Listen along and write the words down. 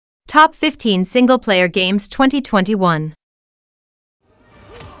Top 15 Single-Player Games 2021.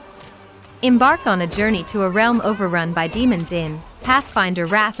 Embark on a journey to a realm overrun by demons in Pathfinder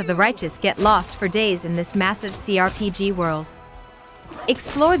Wrath of the Righteous. Get lost for days in this massive CRPG world.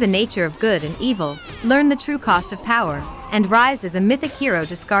 Explore the nature of good and evil, learn the true cost of power, and rise as a mythic hero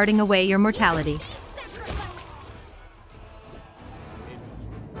discarding away your mortality.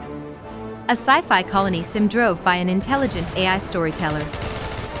 A sci-fi colony sim drove by an intelligent AI storyteller.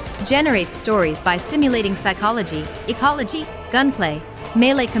 Generates stories by simulating psychology, ecology, gunplay,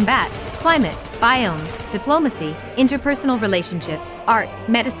 melee combat, climate, biomes, diplomacy, interpersonal relationships, art,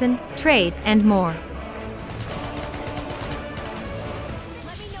 medicine, trade, and more.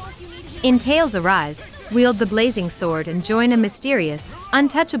 In Tales Arise, wield the blazing sword and join a mysterious,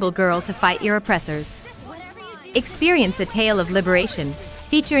 untouchable girl to fight your oppressors. Experience a tale of liberation,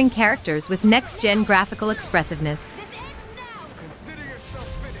 featuring characters with next-gen graphical expressiveness.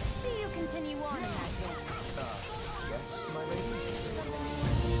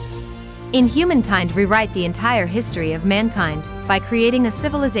 In Humankind, rewrite the entire history of mankind by creating a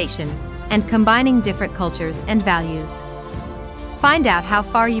civilization and combining different cultures and values. Find out how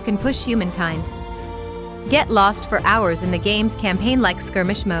far you can push humankind. Get lost for hours in the game's campaign-like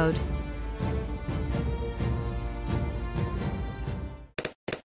skirmish mode.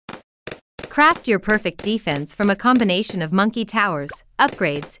 Craft your perfect defense from a combination of monkey towers,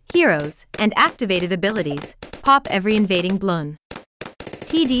 upgrades, heroes, and activated abilities. Pop every invading bloon.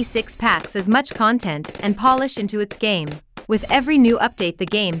 TD6 packs as much content and polish into its game. With every new update, the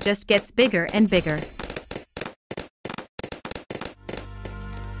game just gets bigger and bigger.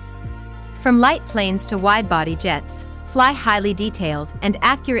 From light planes to wide-body jets, fly highly detailed and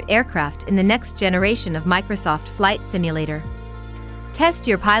accurate aircraft in the next generation of Microsoft Flight Simulator. Test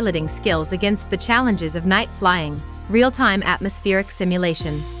your piloting skills against the challenges of night flying, real-time atmospheric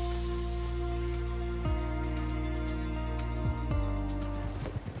simulation.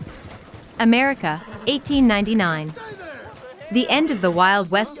 America, 1899. The end of the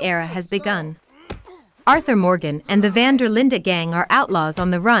Wild West era has begun. Arthur Morgan and the van der Linde gang are outlaws on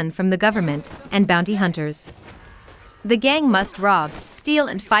the run from the government and bounty hunters. The gang must rob, steal,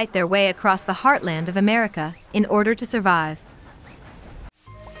 and fight their way across the heartland of America in order to survive.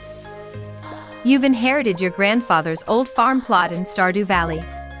 You've inherited your grandfather's old farm plot in Stardew Valley.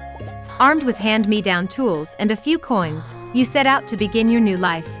 Armed with hand-me-down tools and a few coins, you set out to begin your new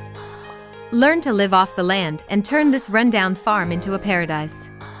life. Learn to live off the land and turn this rundown farm into a paradise.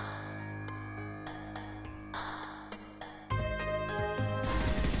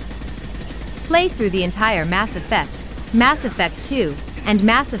 Play through the entire Mass Effect 2, and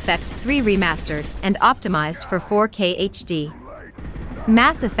Mass Effect 3 remastered and optimized for 4K HD.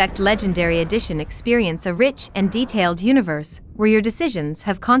 Mass Effect Legendary Edition. Experience a rich and detailed universe where your decisions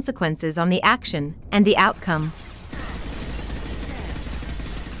have consequences on the action and the outcome.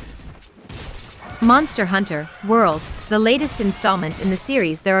 Monster Hunter World, the latest installment in the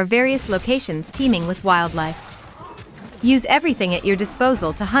series. There are various locations teeming with wildlife. Use everything at your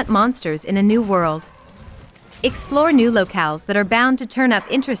disposal to hunt monsters in a new world. Explore new locales that are bound to turn up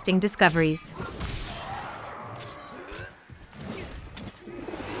interesting discoveries.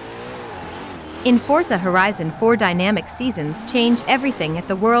 In Forza Horizon 4, dynamic seasons change everything at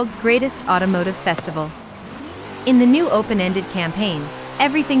the world's greatest automotive festival. In the new open-ended campaign,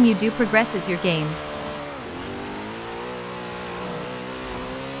 everything you do progresses your game.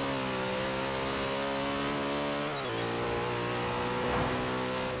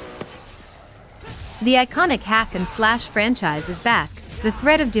 The iconic hack-and-slash franchise is back. The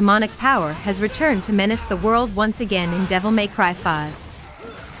threat of demonic power has returned to menace the world once again in Devil May Cry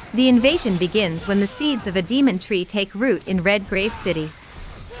 5. The invasion begins when the seeds of a demon tree take root in Red Grave City.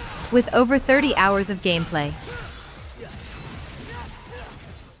 With over 30 hours of gameplay.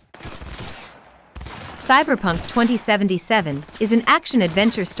 Cyberpunk 2077 is an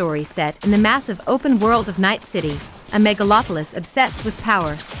action-adventure story set in the massive open world of Night City, a megalopolis obsessed with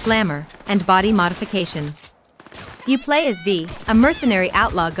power, glamour, and body modification. You play as V, a mercenary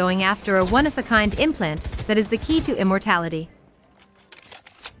outlaw going after a one-of-a-kind implant that is the key to immortality.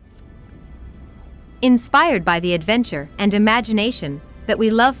 Inspired by the adventure and imagination that we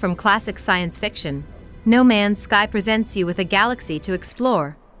love from classic science fiction, No Man's Sky presents you with a galaxy to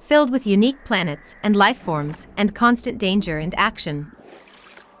explore, filled with unique planets and life forms and constant danger and action.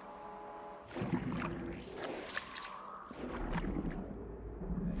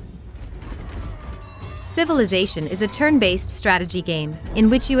 Civilization is a turn-based strategy game in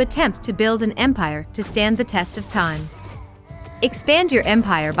which you attempt to build an empire to stand the test of time. Expand your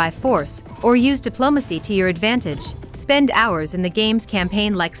empire by force or use diplomacy to your advantage, spend hours in the game's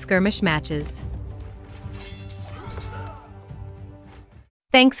campaign like skirmish matches.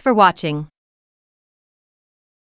 Thanks for watching.